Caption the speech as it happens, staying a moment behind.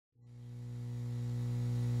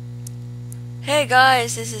Hey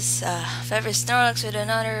guys, this is Fever Snorlax with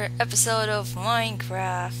another episode of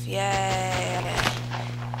Minecraft. Yay!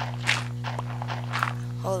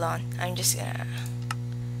 Hold on, I'm just gonna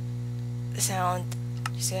the sound.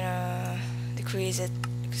 Just gonna decrease it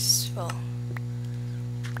because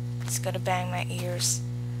it's gonna bang my ears.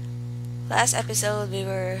 Last episode we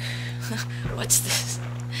were what's this?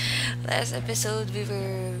 Last episode we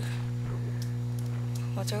were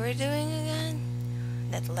what were we doing again?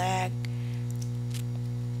 That lag.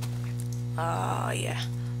 Oh yeah,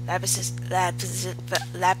 lapis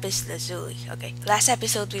lazuli. Okay, last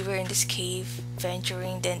episode we were in this cave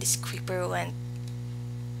venturing. Then this creeper went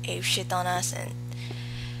ape shit on us, and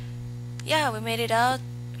yeah, we made it out.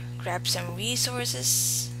 Grabbed some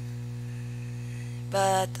resources,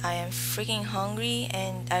 but I am freaking hungry,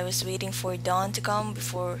 and I was waiting for dawn to come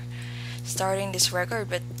before starting this record.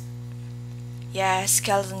 But yeah,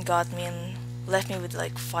 skeleton got me and left me with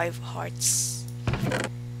like 5 hearts.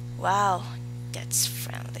 Wow, that's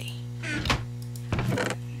friendly.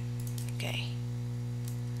 Okay.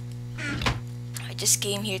 I just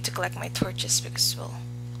came here to collect my torches because,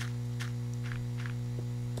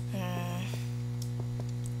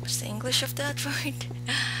 what's the English of that word?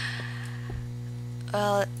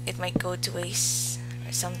 Well, it might go to waste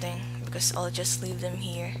or something because I'll just leave them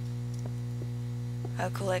here.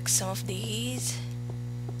 I'll collect some of these.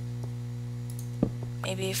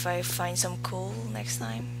 Maybe if I find some coal next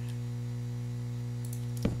time.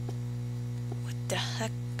 The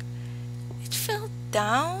heck? It fell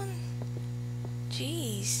down?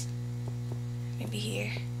 Jeez. Maybe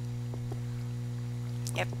here.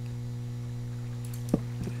 Yep.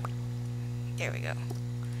 There we go.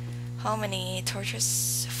 How many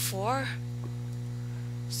torches? 4?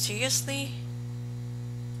 Seriously?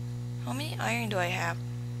 How many iron do I have?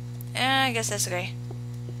 I guess that's okay.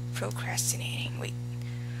 Procrastinating. Wait.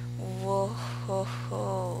 Whoa ho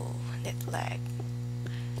ho. That lag.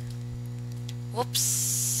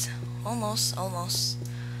 Whoops. Almost.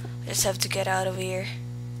 I just have to get out of here.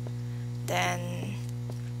 Then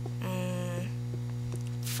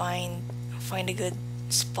find a good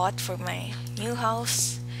spot for my new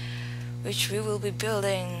house, which we will be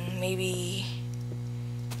building maybe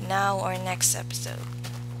now or next episode.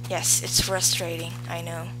 Yes, it's frustrating. I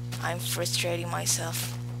know. I'm frustrating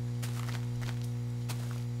myself.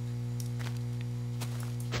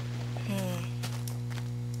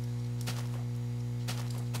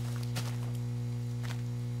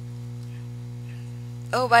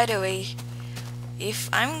 Oh, by the way, if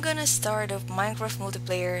I'm gonna start a Minecraft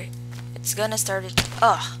multiplayer, it's gonna start with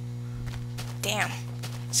damn.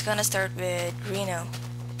 It's gonna start with Reno,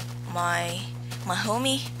 my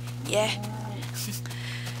homie. Yeah.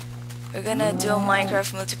 We're gonna do a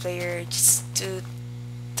Minecraft multiplayer just to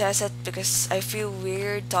test it because I feel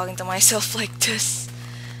weird talking to myself like this.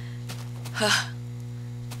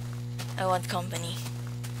 I want company.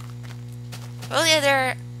 Well, yeah,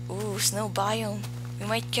 there. Ooh, snow biome. We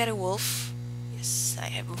might get a wolf. Yes, I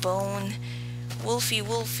have a bone. Wolfie,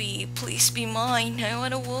 please be mine. I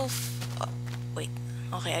want a wolf. Wait.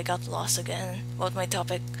 Okay, I got lost again about my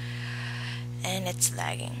topic. And it's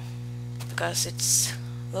lagging. Because it's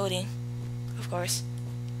loading, of course.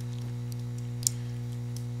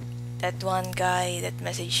 That one guy that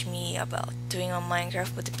messaged me about doing a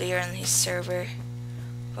Minecraft multiplayer on his server.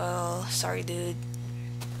 Well, sorry dude.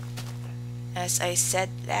 As I said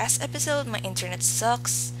last episode, my internet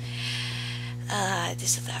sucks.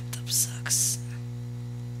 This laptop sucks.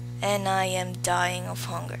 And I am dying of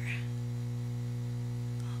hunger.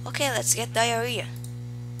 Okay, let's get diarrhea.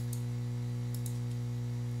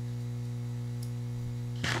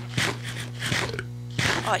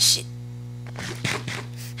 Oh shit.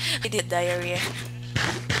 I did diarrhea.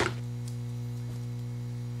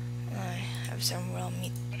 I have some raw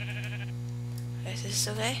meat. Is this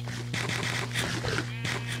okay?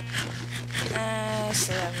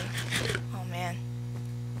 Still have it. Oh man.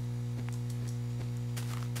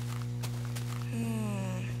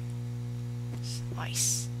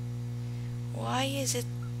 Nice. Why is it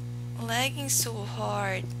lagging so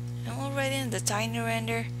hard? I'm already in the tiny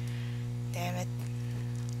render. Damn it.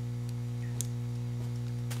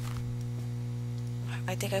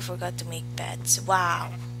 I think I forgot to make beds.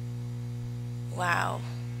 Wow.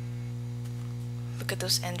 Look at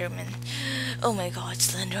those Endermen. Oh my god,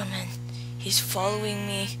 Slenderman. He's following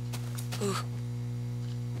me. Ooh.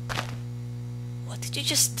 What did you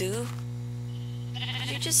just do? Did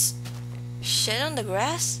you just shit on the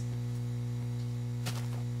grass?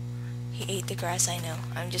 He ate the grass, I know.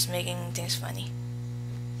 I'm just making things funny.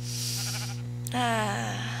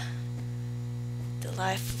 The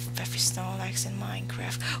life of Snorlax in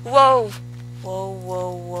Minecraft. Whoa! Whoa,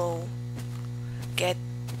 whoa, whoa. Get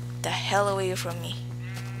the hell away from me.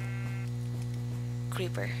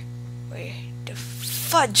 Creeper. Where the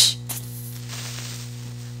fudge?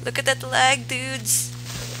 Look at that lag, dudes.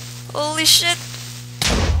 Holy shit.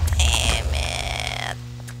 Damn it.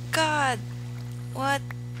 God. What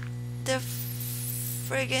the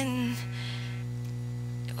friggin...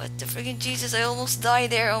 What the friggin' Jesus, I almost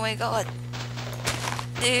died there. Oh my god.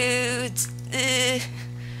 Dudes.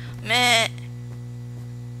 Man.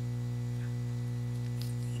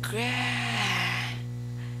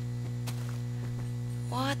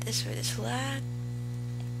 What is with this lag?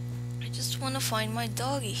 I just want to find my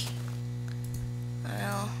doggy.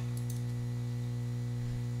 Well,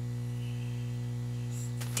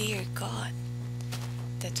 dear God,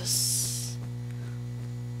 that was.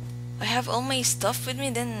 I have all my stuff with me,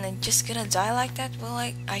 then I'm just gonna die like that. Well,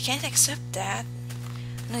 I can't accept that.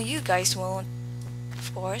 No, you guys won't,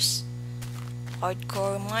 of course.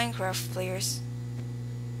 Hardcore Minecraft players.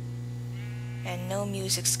 And no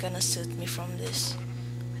music's gonna suit me from this.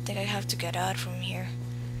 I think I have to get out from here,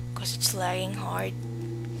 cause it's lagging hard.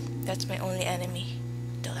 That's my only enemy,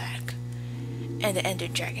 the lag. And the Ender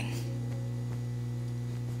Dragon.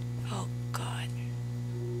 Oh god.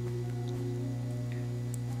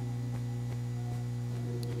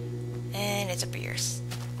 And it appears.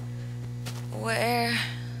 Where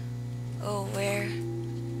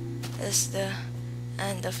is the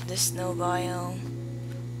end of the snow biome?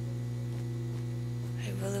 I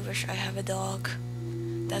really wish I have a dog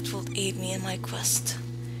that will aid me in my quest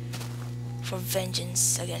for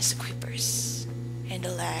vengeance against the creepers and the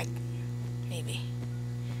lag, maybe.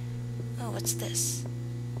 Oh, what's this?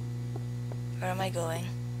 Where am I going?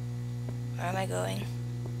 Where am I going?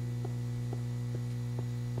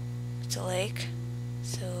 It's a lake,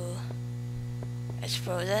 so it's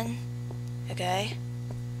frozen. Okay.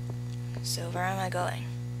 So where am I going?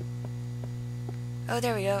 Oh,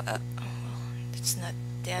 there we go. Oh, it's not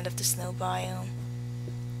the end of the snow biome.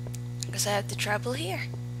 I guess I have to travel here.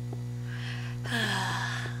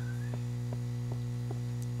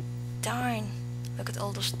 Darn. Look at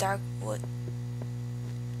all those dark wood.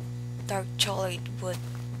 Dark colored wood.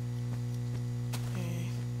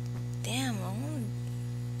 Damn,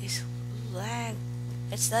 this lag.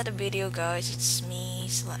 It's not a video, guys. It's me.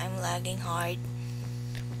 I'm lagging hard.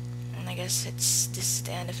 And I guess this is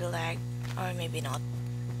the end of the lag. Or maybe not.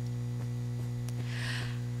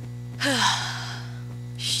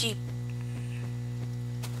 Sheep.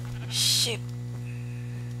 Sheep.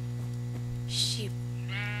 Sheep.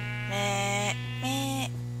 Meh. Meh.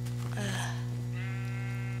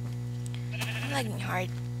 I'm lagging hard.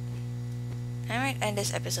 I might end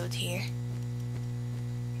this episode here,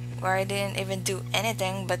 where I didn't even do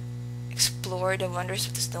anything but explore the wonders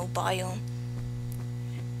of the snow biome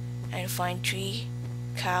and find 3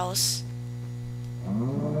 cows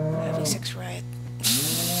having sex riot.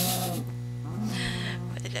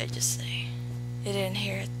 What did I just say? You didn't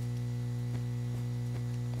hear it.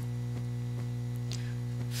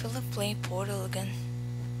 Philip playing Portal again.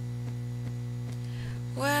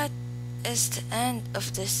 What is the end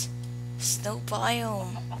of this snow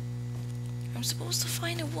biome? I'm supposed to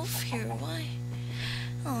find a wolf here. Why?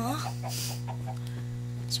 Aw.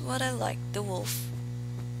 That's what I like. The wolf.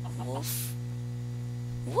 Wolf.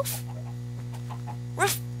 Wolf.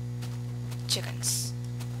 Ruff. Chickens.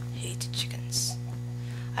 Hate chickens.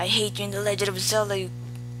 I hate you in the Legend of Zelda, you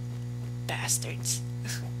bastards.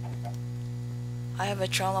 I have a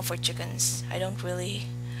trauma for chickens. I don't really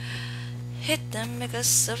hit them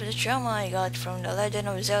because of the trauma I got from the Legend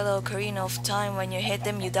of Zelda Ocarina of Time. When you hit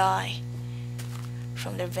them, you die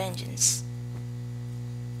from their vengeance.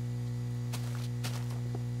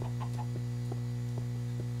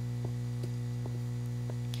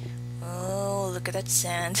 Oh, look at that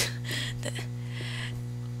sand.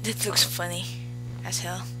 That looks funny as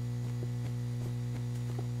hell.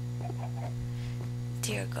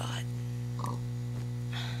 Dear God.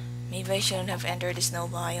 Maybe I shouldn't have entered the snow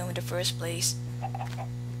biome in the first place.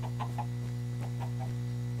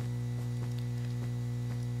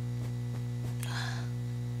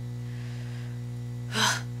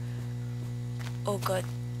 Oh God.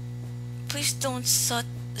 Please don't sut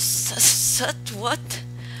what?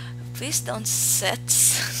 Please don't set.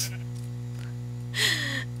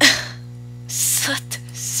 Sut.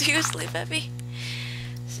 Seriously, baby?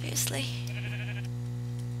 Seriously?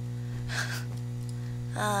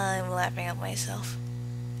 I'm laughing at myself.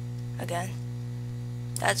 Again.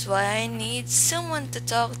 That's why I need someone to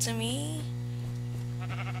talk to me.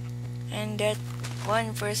 And that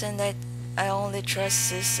one person that I only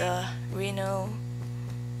trust is Reno.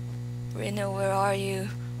 Reno, where are you?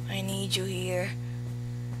 I need you here.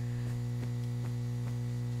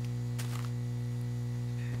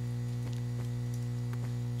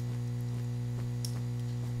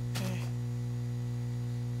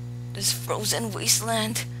 This frozen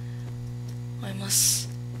wasteland. I must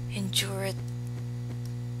endure it.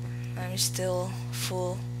 I'm still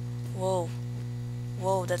full. Whoa.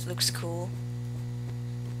 Whoa, that looks cool.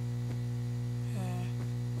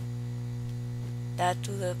 That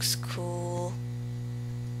looks cool.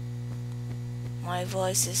 My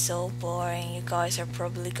voice is so boring. You guys are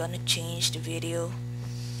probably gonna change the video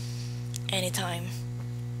anytime,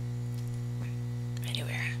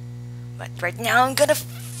 anywhere. But right now I'm gonna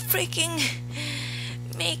freaking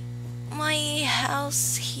make my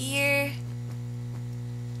house here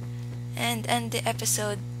and end the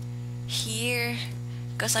episode here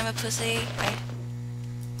because I'm a pussy.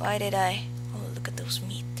 Why did I? Oh, look at those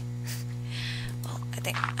meat. Well, I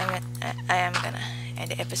think I am gonna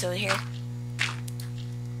end the episode here.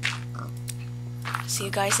 See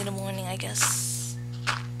you guys in the morning, I guess.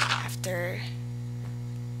 After,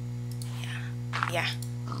 yeah.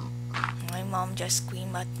 My mom just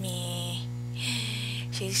screamed at me.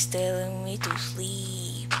 She's telling me to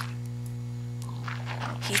sleep.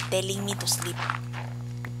 She's telling me to sleep.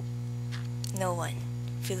 No one.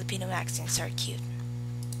 Filipino accents are cute.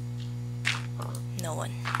 No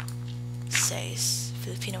one says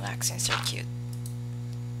Filipino accents are cute.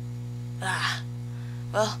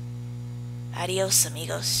 Well, adios,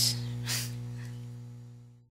 amigos.